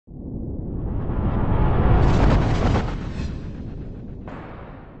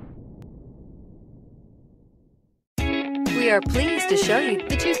are pleased to show you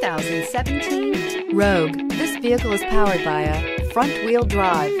the 2017 Rogue. This vehicle is powered by a front-wheel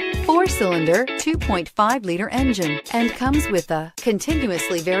drive, 4-cylinder, 2.5-liter engine, and comes with a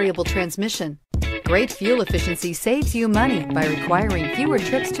continuously variable transmission. Great fuel efficiency saves you money by requiring fewer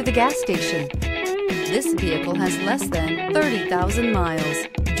trips to the gas station. This vehicle has less than 30,000 miles.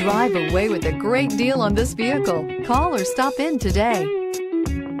 Drive away with a great deal on this vehicle. Call or stop in today.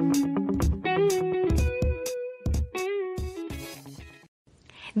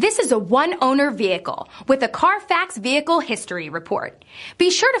 This is a one-owner vehicle with a CARFAX Vehicle History Report.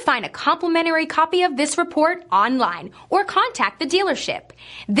 Be sure to find a complimentary copy of this report online or contact the dealership.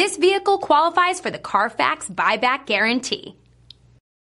 This vehicle qualifies for the CARFAX Buyback Guarantee.